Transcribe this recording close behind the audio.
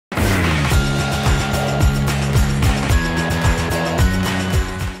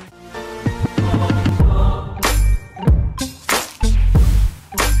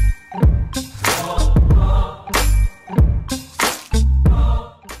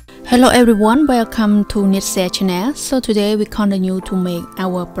Hello everyone, welcome to Neatshare channel. So today we continue to make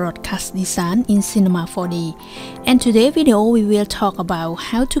our broadcast design in Cinema 4D. And today video we will talk about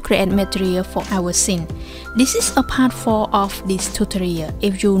how to create material for our scene. This is a part 4 of this tutorial.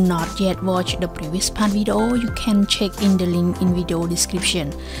 If you not yet watched the previous part video, you can check in the link in video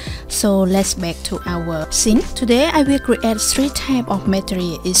description. So let's back to our scene. Today I will create 3 types of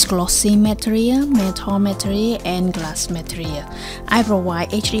material. It's glossy material, metal material, and glass material. I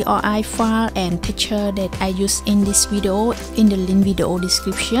provide HDRI file and texture that I use in this video in the link video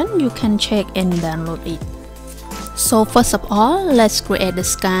description. You can check and download it. So first of all, let's create the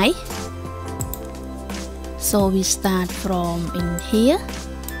sky. So we start from in here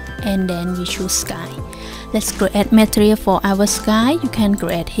and then we choose sky. Let's create material for our sky. You can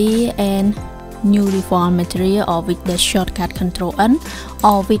create here and new default material or with the shortcut Control N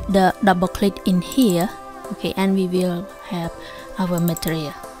or with the double click in here. Okay, and we will have our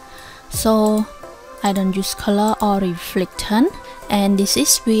material. So I don't use color or reflection, and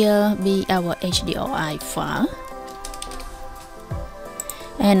this will be our HDRI file.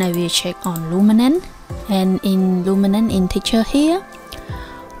 And I will check on luminance, and in luminance in texture here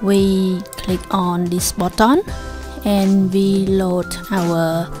we click on this button and we load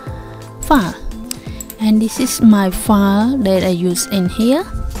our file. And this is my file that I use in here.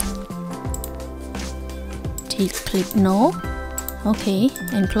 Click no. Okay,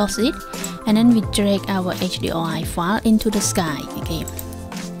 and close it, and then we drag our HDRI file into the sky. Okay,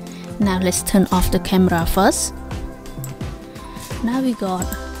 now let's turn off the camera first. Now we got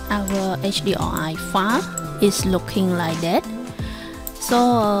our HDRI file. It's looking like that.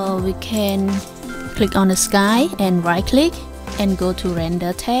 So we can click on the sky and right click and go to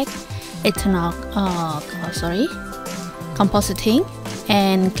render tag, compositing,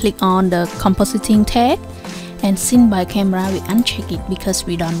 and click on the compositing tag. And sync by camera, we uncheck it because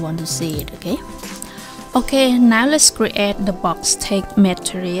we don't want to see it. Okay, now let's create the box tag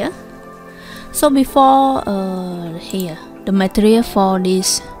material. So before here the material for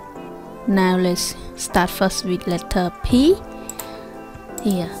this, now let's start first with letter P.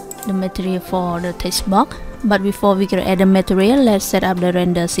 Here the material for the text box. But before we create the material, let's set up the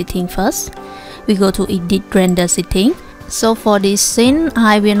render setting first. We go to edit render setting. So for this scene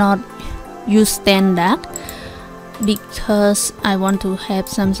I will not use standard because I want to have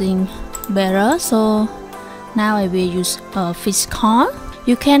something better. So now I will use a physical.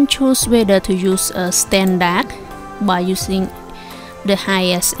 You can choose whether to use a standard by using the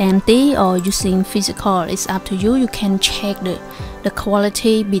highest NT or using physical. It's up to you. You can check the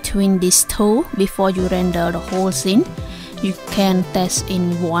quality between these two before you render the whole scene. You can test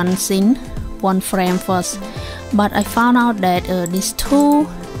in one scene, one frame first. But I found out that these two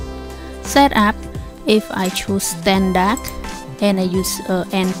setup, if I choose standard and I use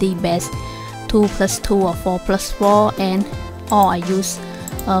NT base 2+2 or 4+4, and or I use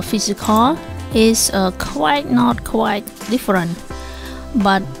physical, is not quite different.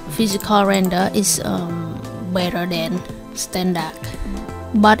 But physical render is better than standard,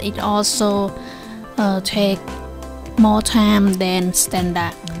 but it also take more time than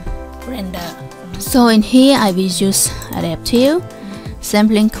standard render. So in here I will use adaptive.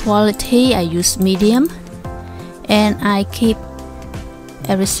 Sampling quality I use medium, and I keep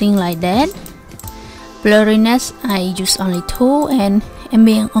everything like that. Blurriness I use only 2, and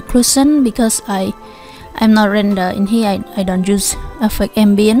ambient occlusion because I'm not render in here. I don't use effect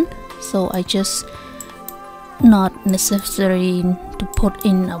ambient, so I just not necessary to put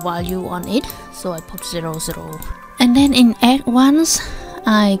in a value on it, so I put 0, 0. And then in advanced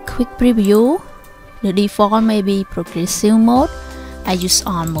I quick preview. The default may be progressive mode. I use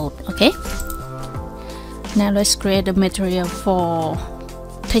on mode. Okay, now let's create the material for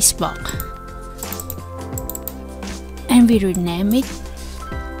text box, and we rename it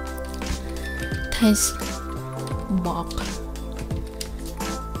text box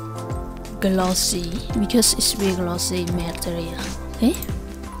glossy because it's very glossy material. Okay,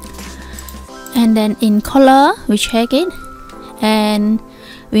 and then in color we check it, and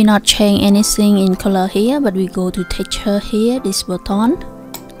we not change anything in color here, but we go to texture here, this button,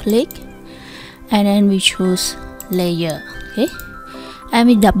 click, and then we choose layer. Okay, and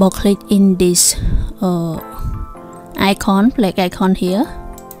we double click in this icon, black icon here.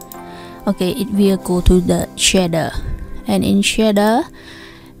 Okay, it will go to the shader, and in shader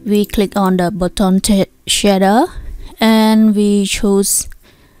we click on the button shader and we choose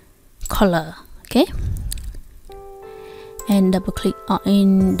color. Okay, and double click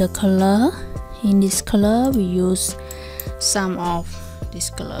in the color. In this color we use some of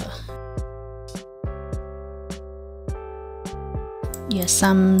this color. Yes,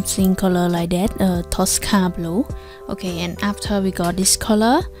 something color like that, Tosca blue. Okay, and after we got this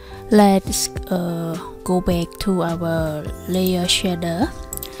color, let's go back to our layer shader.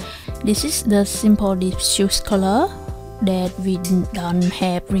 This is the simple diffuse color that we don't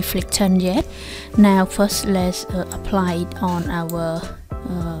have reflection yet. Now first let's apply it on our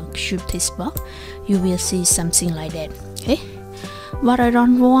cube text box. You will see something like that. Okay, but I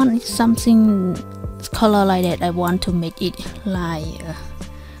don't want something color like that. I want to make it like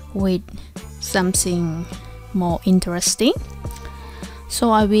with something more interesting, so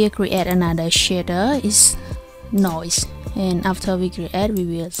I will create another shader, is noise, and after we create we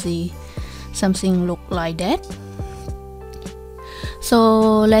will see something look like that.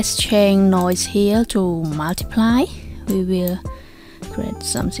 So let's change noise here to multiply. We will create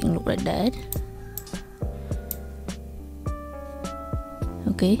something look like that.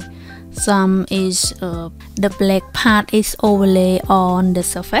 Okay, some is the black part is overlay on the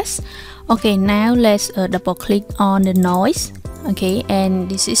surface. Okay, now let's double click on the noise. Okay, and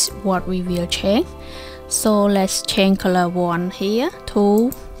this is what we will change. So let's change color 1 here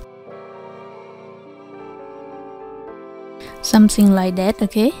to something like that.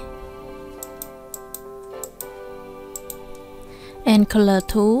 Okay, and color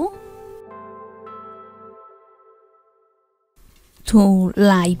 2 to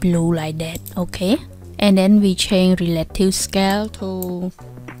light blue like that. Okay, and then we change relative scale to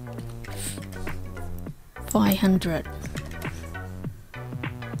 500.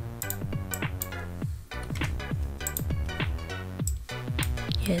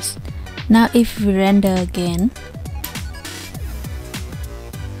 Yes, now if we render again,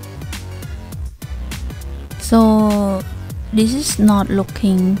 so this is not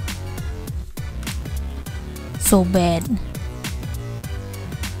looking so bad.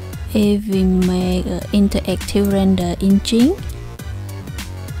 If we make interactive render engine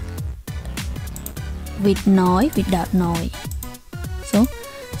with noise, without noise,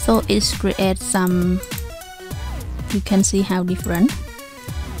 so it's create some, you can see how different.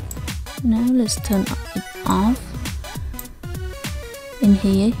 Now let's turn it off in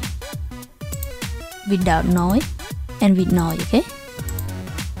here, without noise and with noise. Okay,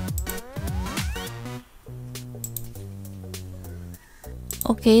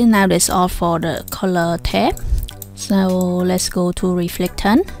 okay, now that's all for the color tab. So let's go to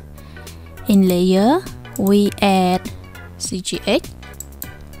reflection. In layer we add CGH.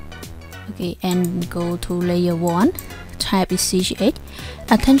 Okay, and go to layer 1, type is CGH.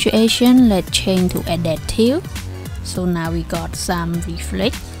 Attenuation, let's change to adaptive. So now we got some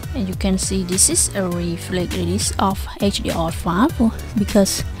reflect, and you can see this is a reflect release of HDR file,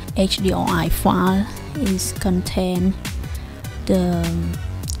 because HDRI file is contain the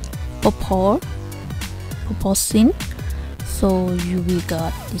purple scene, so you will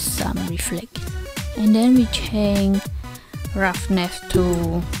got this some reflect. And then we change roughness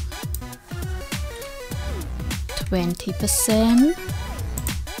to 20%,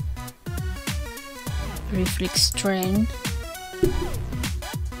 reflect strength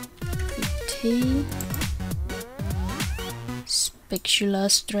 50, specular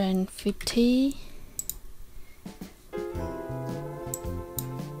strength 50,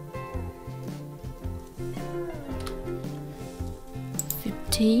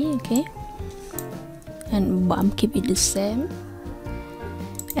 okay, and bump, keep it the same.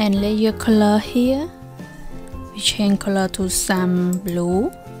 And layer color here, we change color to some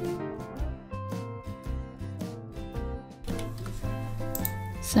blue,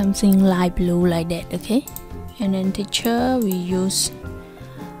 something light blue like that. Okay, and then texture we use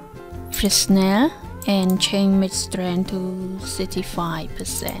Fresnel and change mid strength to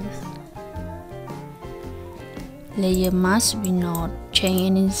 65%. Layer mask we not change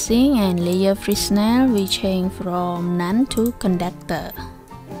anything, and layer Fresnel we change from none to conductor.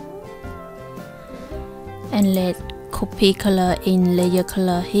 And let copy color in layer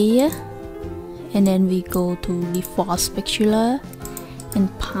color here, and then we go to default specular and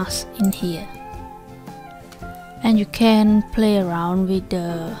pass in here. And you can play around with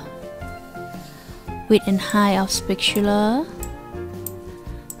the width and height of specular.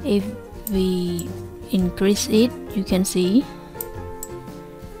 If we increase it, you can see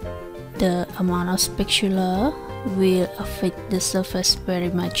the amount of specular will affect the surface very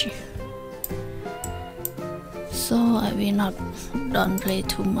much. So I will not don't play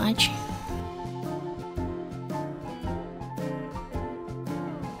too much.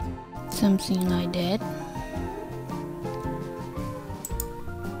 Something like that.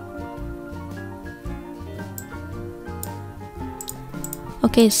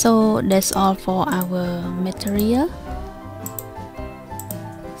 Okay, so that's all for our material.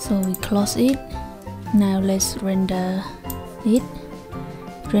 So we close it. Now let's render it,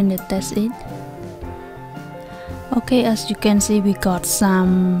 test it. Okay, as you can see, we got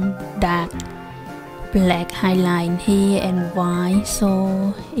some dark black highline here and white,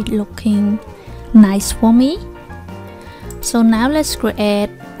 so it looking nice for me. So now let's create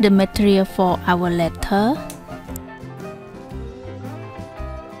the material for our letter.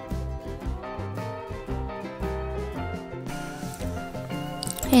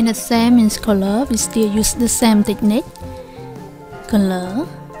 And the same in color, we still use the same technique: color,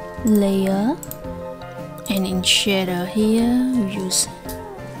 layer, and in shader here we use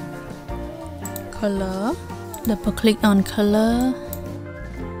color. Double click on color.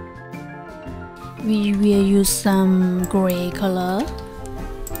 We will use some gray color,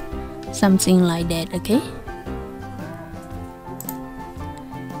 something like that, okay?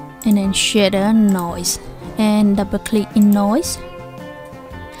 And then shader, noise, and double click in noise.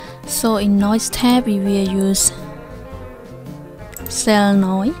 So in noise tab we will use cell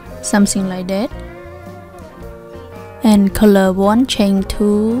noise, something like that. And color 1 change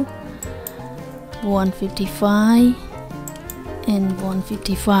to 155 and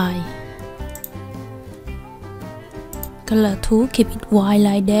 155. Color 2 keep it white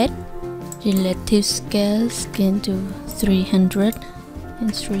like that. Relative scale to 300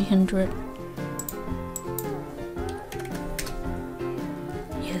 and 300.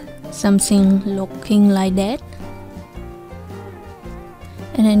 Something looking like that.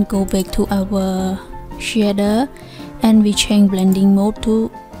 And then go back to our shader and we change blending mode to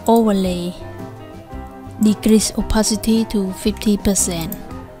overlay. Decrease opacity to 50%.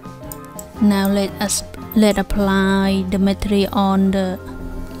 Now let apply the material on the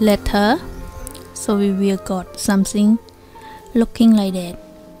letter. So we will got something looking like that,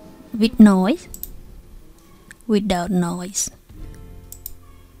 with noise, without noise.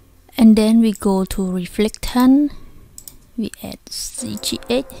 And then we go to reflection, we add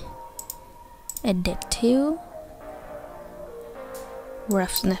CGH, adaptive,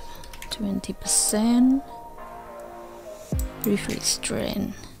 roughness 20%, reflex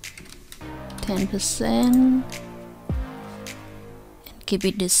strength 10%, and keep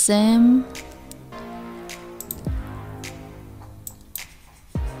it the same.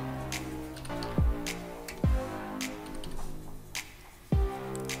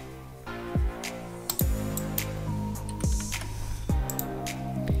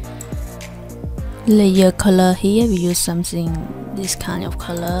 Layer color here we use something this kind of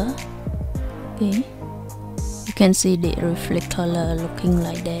color. Okay, you can see the reflect color looking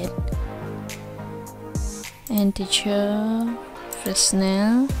like that. And texture,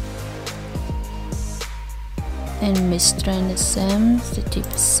 Fresnel, and mid strength the same,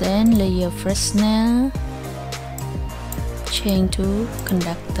 30%. Layer Fresnel, change to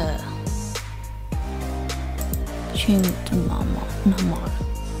conductor, change to normal.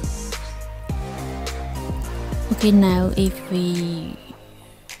 Okay, now if we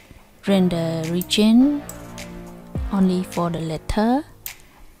render region only for the letter,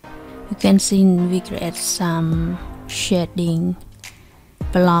 you can see we create some shading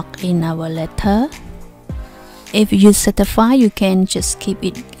block in our letter. If you certify, you can just keep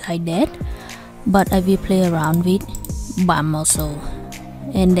it like that, but I will play around with bump also.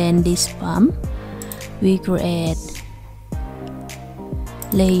 And then this bump we create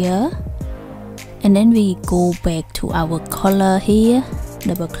layer, and then we go back to our color here,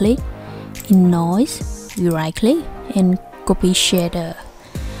 double click in noise, we right click and copy shader,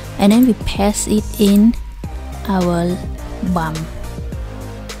 and then we paste it in our bump.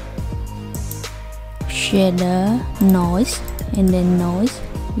 Shader, noise, and then noise,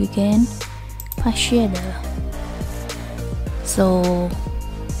 we can pass shader. So,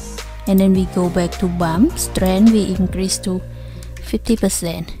 and then we go back to bump, strength we increase to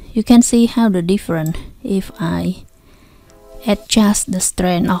 50%. You can see how the difference if I adjust the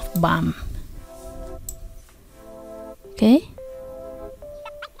strength of bump. Okay,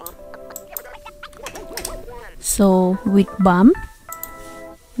 so with bump,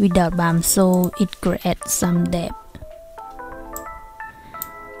 without bump, so it creates some depth.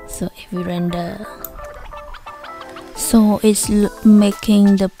 So if we render, so it's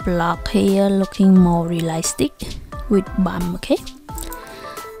making the block here looking more realistic with bump. Okay,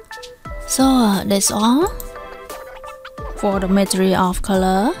 so that's all for the material of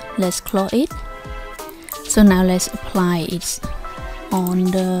color. Let's close it. So now let's apply it on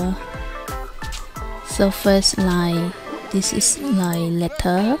the surface. Like this is like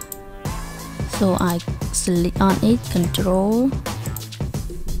letter, so I select on it, control,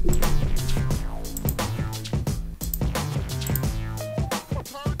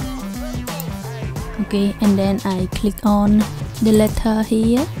 Okay, and then I click on the letter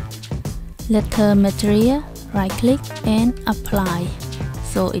here, letter material, right click and apply,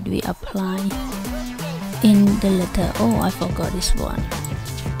 so it will apply in the letter. Oh, I forgot this one.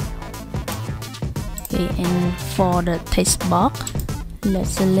 Okay, and for the text box,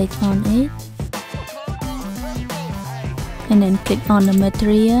 let's select on it and then click on the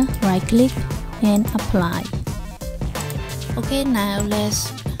material, right click and apply. Okay, now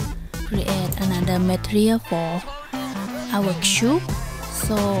let's create another material for our tube.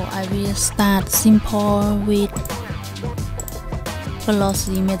 So I will start simple with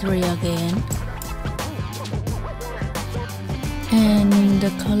glossy material again, and the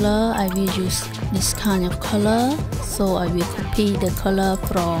color I will use this kind of color, so I will copy the color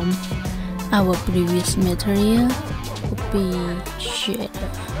from our previous material, copy shader,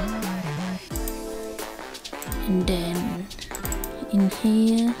 and then in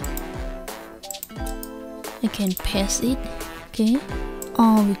here I can paste it. Okay,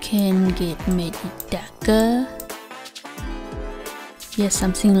 or we can make it darker, yes,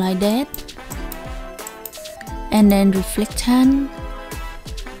 something like that. And then reflection,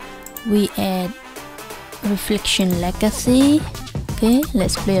 we add reflection legacy. Okay,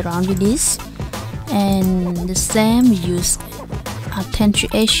 let's play around with this. And the same, we use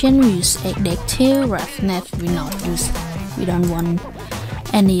attenuation, we use adjective, roughness we not use, we don't want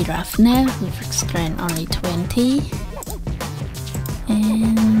any roughness, with strength only 20.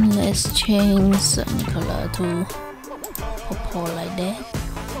 And let's change some color to purple like that.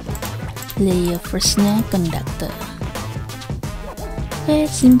 Layer freshness conductor. Okay,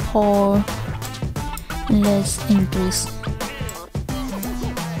 simple. Let's increase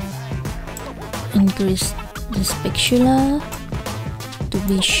the spatula to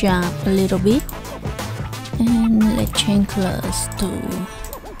be sharp a little bit, and let's change colors to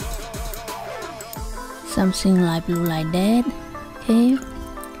something like blue like that. Okay,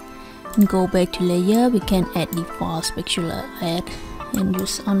 and go back to layer, we can add default spatula add and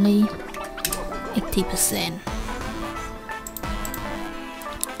use only 80%.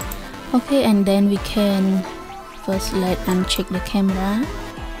 Okay, and then we can first uncheck the camera,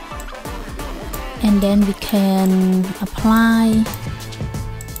 and then we can apply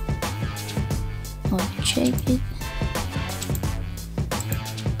or check it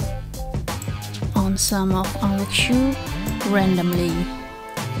on some of our tube randomly.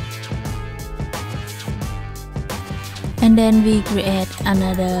 And then we create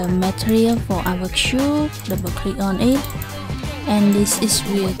another material for our tube, double click on it, and this is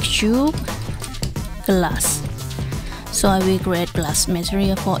real tube glass, so I will create glass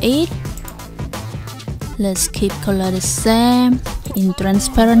material for it. Let's keep color the same. In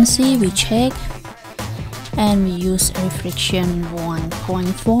transparency we check and we use reflection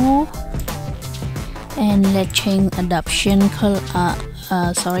 1.4, and let's change absorption color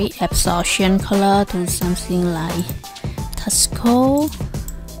to something like Tusco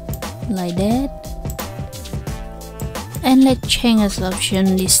like that, and let's change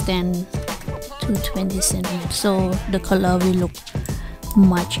absorption distance to 20 cm, so the color will look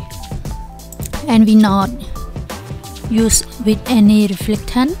much, and we not use with any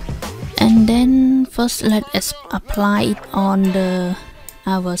reflectant. And then first let's apply it on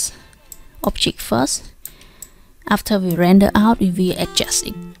our object first. After we render out, we will adjust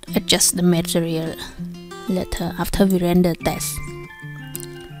the material later after we render test.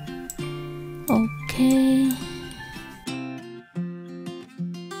 Okay,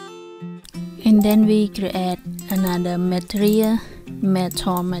 and then we create another material,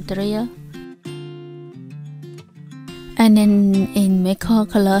 metal material, and then in makeup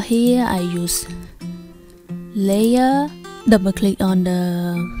color here I use layer, double click on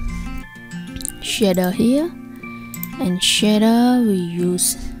the shader here, and shader we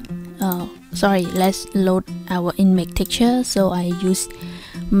use let's load our image texture, so I use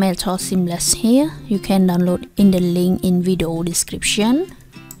metal seamless here. You can download in the link in video description.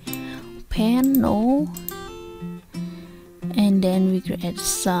 Panel, and then we create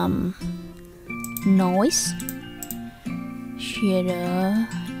some noise, shader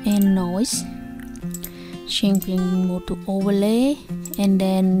and noise, change blending mode to overlay, and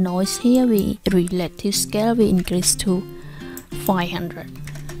then noise here we relative scale we increase to 500.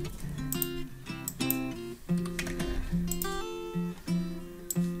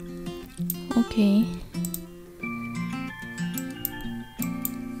 Okay,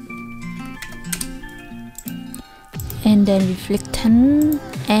 and then reflectant,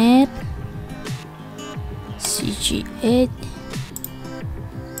 add CG8,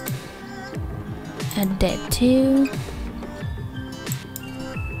 adaptive,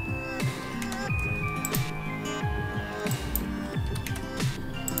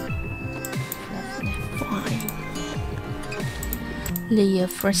 layer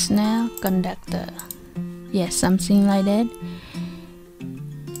Fresnel conductor. Yes, something like that.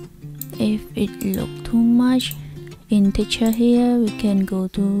 If it look too much in texture here, we can go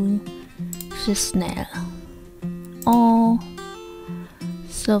to Fresnel or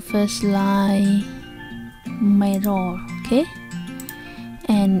surface line mirror. Okay,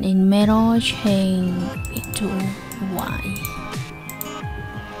 and in mirror change it to white.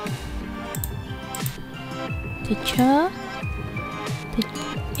 Texture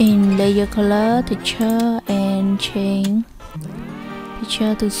in layer color, texture, and change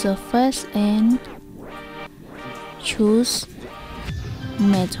texture to surface and choose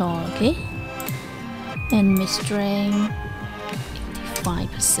metal. Okay, and mix strength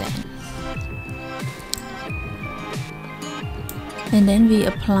 85%, and then we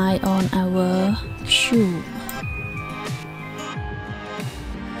apply on our shoe.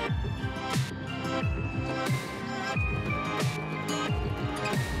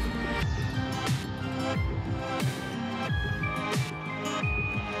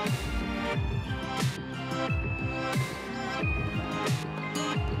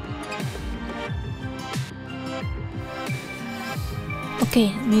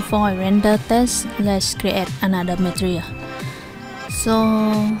 Okay, before I render test, let's create another material. So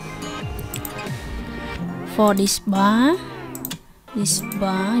for this bar, yes,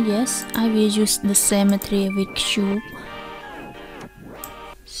 I will use the same material with cube.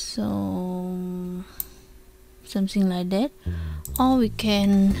 So something like that, or we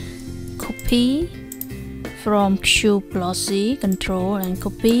can copy from cube glossy, control and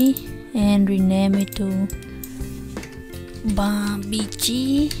copy, and rename it to bar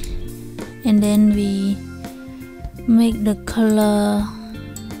BG, and then we make the color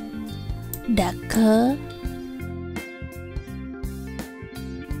darker,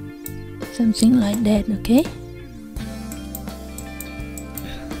 something like that. Okay,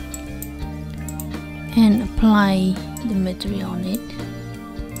 and apply the material on it,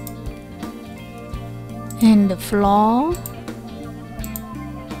 and the floor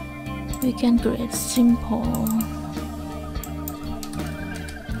we can create simple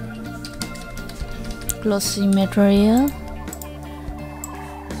glossy material,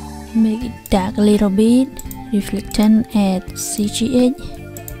 make it dark a little bit, reflection at CGH,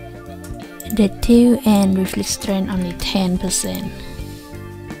 detail and reflect strength only 10%.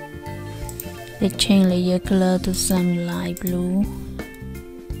 Let's change layer color to some light blue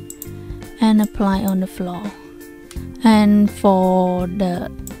and apply on the floor. And for the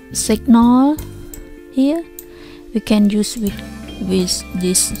signal here, we can use with this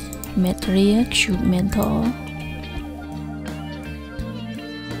material, cube metal,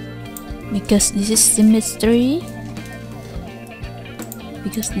 because this is symmetry.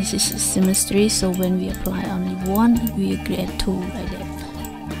 So when we apply only one, we create two like that.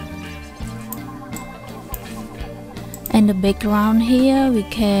 And the background here, we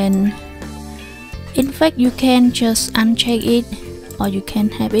can, in fact, you can just uncheck it, or you can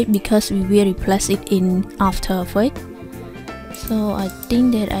have it, because we will replace it in After Effects. So I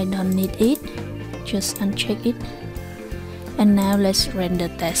think that I don't need it, just uncheck it. And now let's render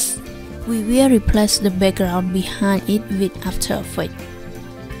test. We will replace the background behind it with After Effects.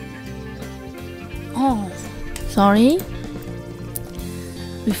 Oh, sorry.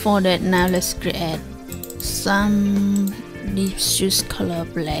 Before that, now let's create some diffuse color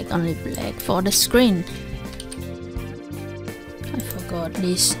black, only black for the screen. I forgot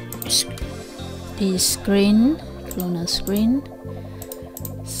this screen, clonal screen.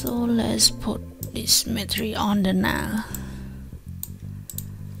 So let's put this material on the nail.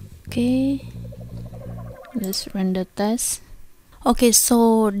 Okay, let's render test. Okay,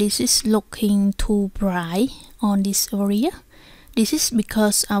 so this is looking too bright on this area. This is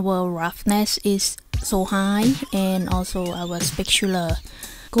because our roughness is so high, and also our specular.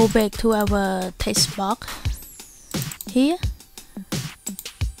 Go back to our text box here,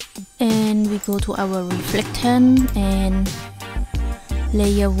 and we go to our reflection and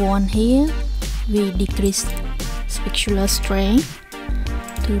layer 1 here. We decrease specular strength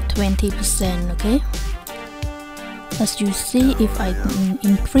to 20%. Okay, as you see, if I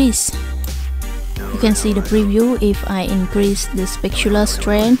increase, you can see the preview. If I increase the specular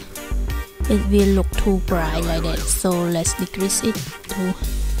strength, it will look too bright like that. So let's decrease it to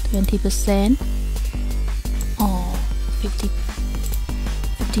 20% or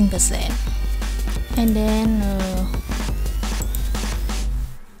 15%. And then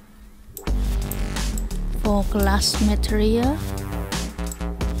for glass material,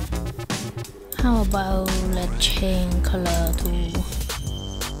 how about let's change color to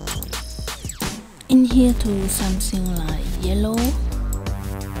in here to something like yellow.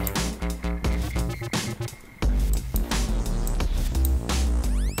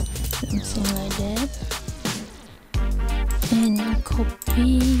 something like that, and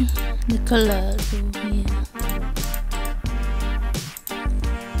copy the color to here.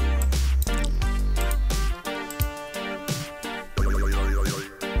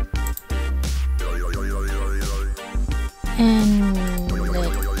 And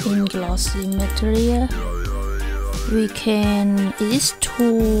in glossy material we can, it is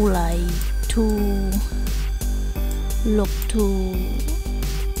too look to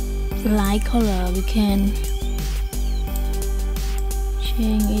light color, we can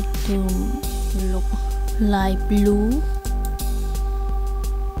change it to look light blue,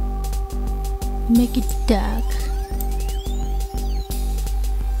 make it dark.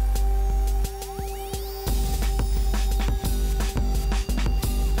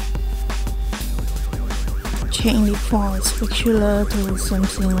 Change the font spatula to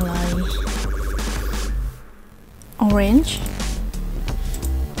something like orange.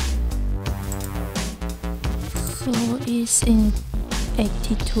 So it's in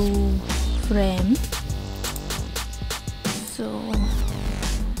 82 frame. So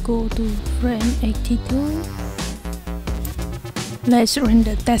go to frame 82. Let's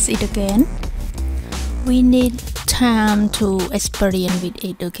render test it again. We need time to experiment with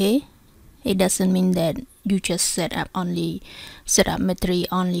it, okay? It doesn't mean that you just set up material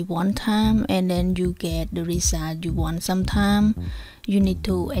only one time and then you get the result you want. Sometime you need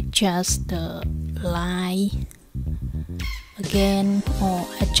to adjust the line again, or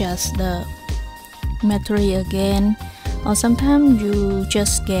adjust the material again, or sometimes you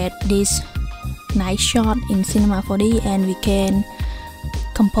just get this nice shot in Cinema 4D and we can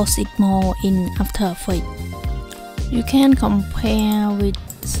compose it more in After Effects. You can compare with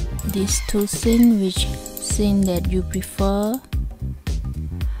these two scenes, which scene that you prefer.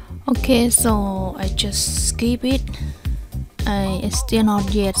 Okay, so I just skip it. I still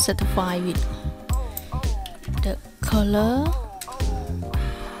not yet satisfied with the color,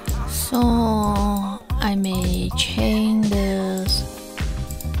 so I may change the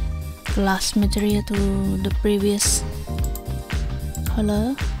glass material to the previous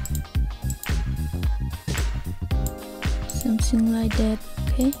color, something like that.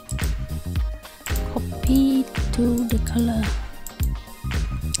 Okay, copy to the color,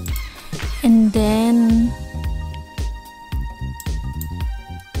 and then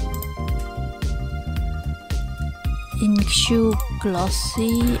in Shoe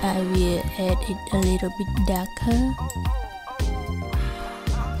Glossy I will add it a little bit darker.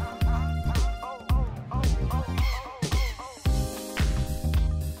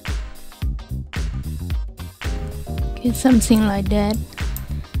 Okay, something like that.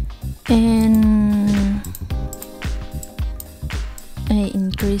 And I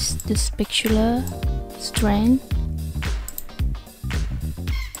increase the spatula strength.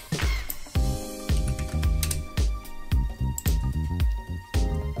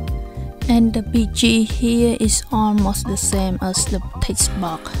 And the BG here is almost the same as the text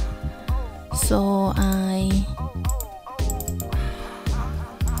box, so I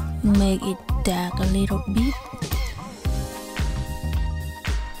make it dark a little bit.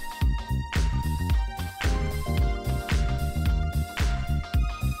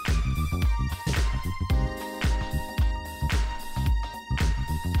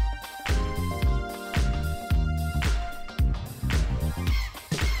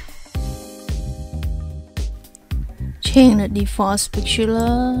 Change the default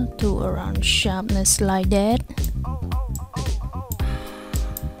spatula to around sharpness like that.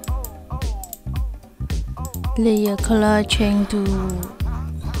 Layer color change to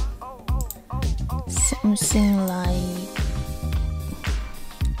something like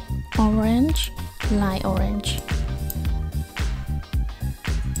orange, light orange.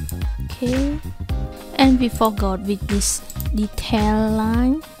 Okay, and we forgot with this detail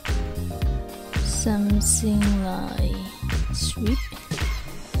line, something like sweep,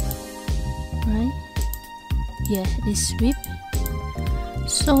 right? Yeah, this sweep.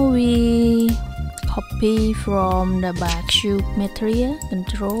 So we copy from the back shoe material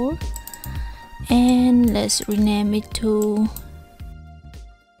control, and let's rename it to,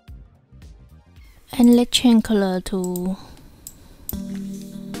 and let's change color to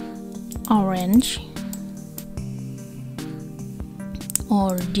orange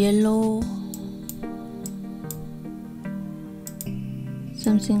or yellow,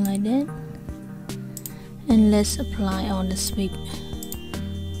 something like that, and let's apply on the sweep.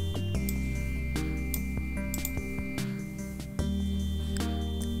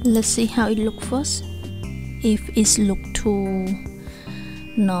 Let's see how it looks first. If it look too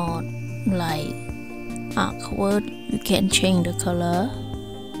not like awkward, you can change the color.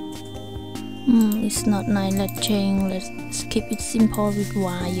 It's not nice. Let's change. Let's keep it simple with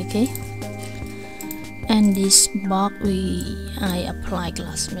Y. Okay. And this box I apply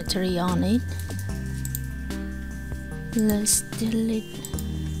glass material on it. Let's delete.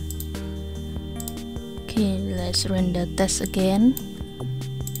 Okay, let's render test again.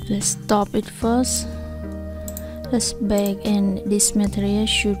 Let's stop it first. Let's bake, and this material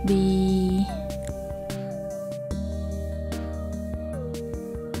should be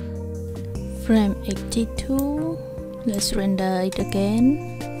frame 82. Let's render it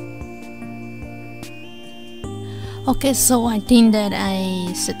again. Okay, so I think that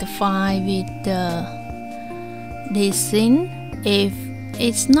I satisfied with this scene. If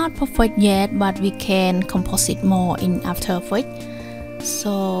it's not perfect yet, but we can composite more in After Effects.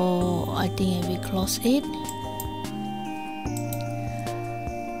 So I think I will close it.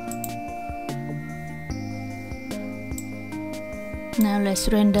 Now let's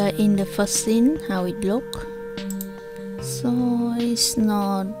render in the first scene how it look. So it's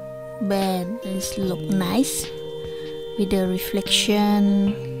not bad, it look nice with the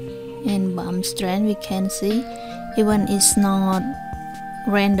reflection and bump strength. We can see even it's not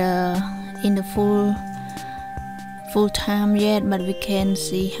render in the full time yet, but we can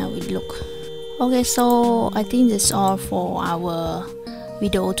see how it look. Okay, so I think that's all for our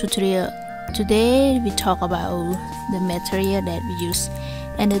video tutorial. Today we talk about the material that we use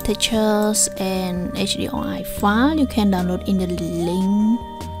and the textures and HDRI file. You can download in the link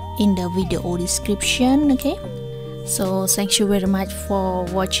in the video description. Okay, so thank you very much for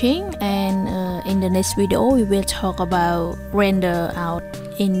watching, and in the next video we will talk about render out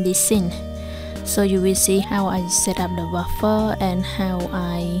in this scene. So you will see how I set up the buffer and how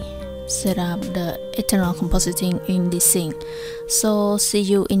I set up the eternal compositing in this scene. So see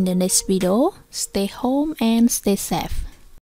you in the next video. Stay home and stay safe.